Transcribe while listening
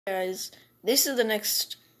Guys, this is the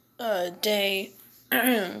next day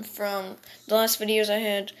from the last videos I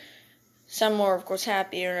had. Some more, of course,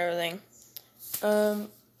 happy and everything.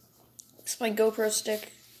 This my GoPro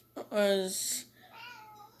stick was.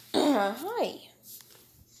 Hi.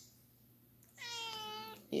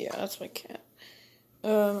 Yeah, that's my cat.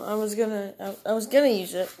 I was gonna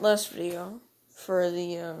use it last video for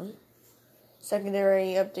the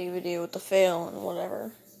secondary update video with the fail and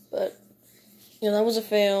whatever, but. That was a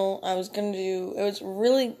fail. I was gonna do, it was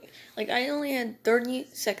really, I only had 30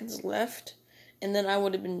 seconds left, and then I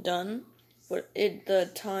would have been done, but the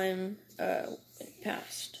time,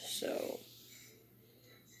 passed, so,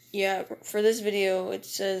 yeah, for this video, it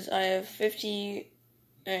says I have 5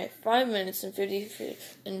 minutes and 50,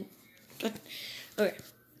 okay,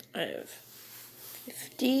 I have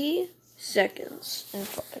 50 seconds,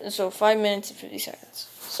 so 5 minutes and 50 seconds.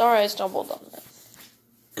 Sorry I stumbled on that.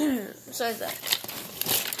 Besides that,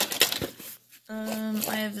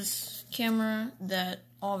 I have this camera that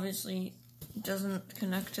obviously doesn't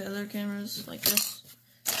connect to other cameras like this.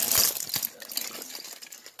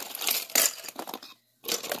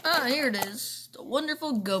 Here it is. The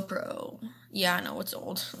wonderful GoPro. Yeah, I know, it's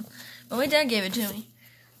old. But my dad gave it to me.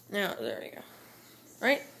 Now, there you go.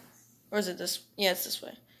 Right? Or is it this? Yeah, it's this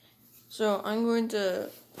way. So, I'm going to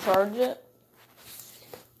charge it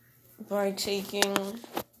by taking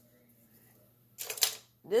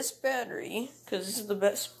this battery, because this is the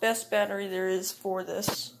best battery there is for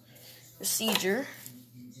this, the Seeger.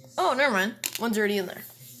 Oh, never mind. One's already in there.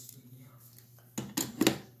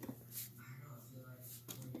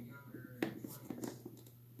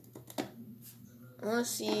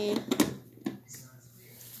 Let's see.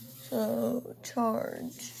 So,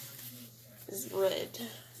 charge is red.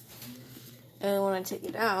 And when I take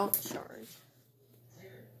it out, charge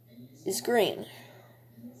is green.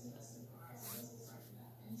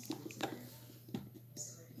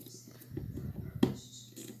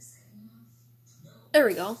 There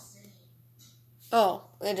we go. Oh,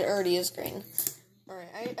 it already is green.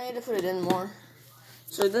 Alright, I had to put it in more.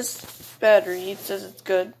 So this battery, it says it's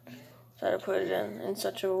good. So I had to put it in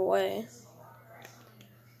such a way.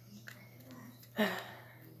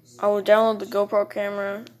 I will download the GoPro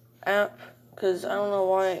camera app, because I don't know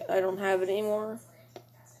why I don't have it anymore.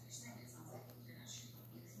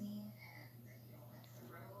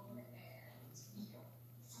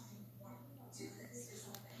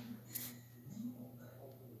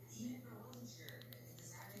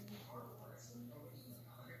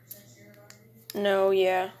 No,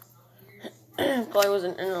 yeah. Probably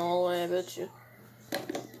wasn't in all the way, I bet you.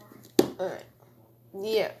 Alright.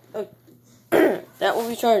 Yeah. Okay. That will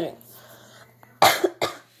be charging.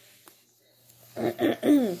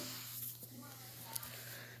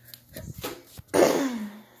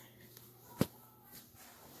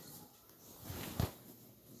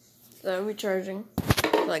 That will be charging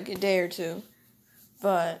for like a day or two.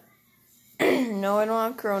 But, no, I don't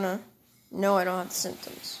have corona. No, I don't have the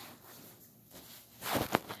symptoms.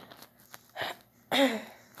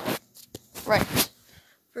 Right.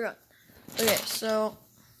 Forgot. Okay, so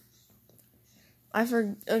I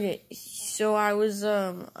was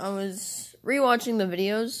rewatching the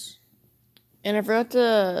videos and I forgot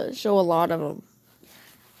to show a lot of them.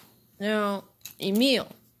 Now,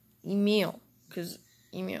 Emil, this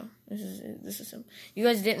is him. You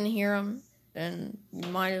guys didn't hear him, and you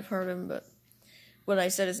might have heard him, but what I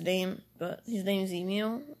said his name, but his name is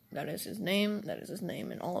Emil. That is his name. That is his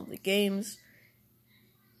name in all of the games.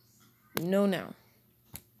 No, now.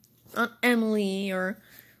 Not Emily or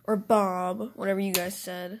Bob, whatever you guys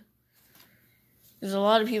said. Because a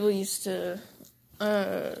lot of people used to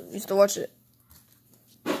watch it.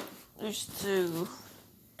 Used to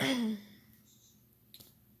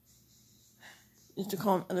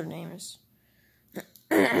call him other names.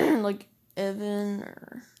 Like Evan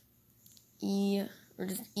or E, or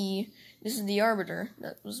just E. This is the Arbiter.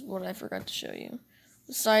 That was what I forgot to show you.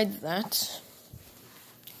 Besides that,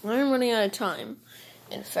 I'm running out of time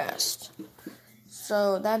and fast.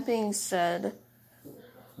 So, that being said,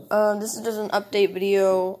 this is just an update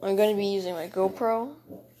video. I'm going to be using my GoPro.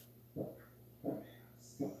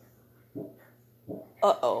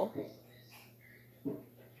 Uh-oh.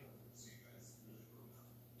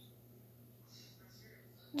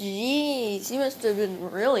 Jeez, he must have been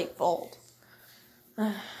really bold.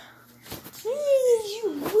 Jeez,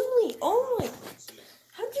 you really, oh my,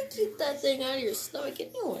 how'd you keep that thing out of your stomach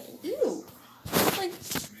anyway? Ew.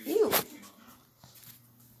 Ew.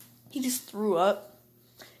 He just threw up.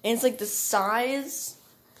 And it's like the size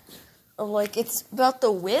of it's about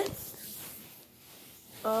the width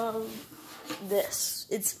of this.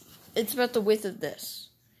 It's about the width of this.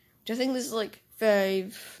 I think this is like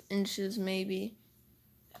 5 inches, maybe.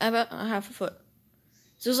 About a half a foot.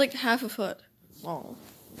 So it was like half a foot long.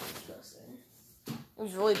 Disgusting. It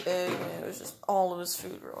was really big, and it was just all of his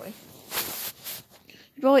food, really.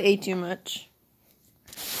 He probably ate too much.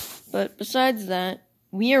 But besides that,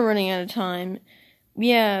 we are running out of time. We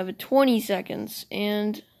have 20 seconds,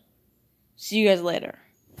 and see you guys later.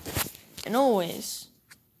 And always,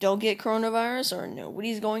 don't get coronavirus or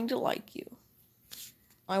nobody's going to like you.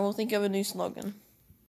 I will think of a new slogan.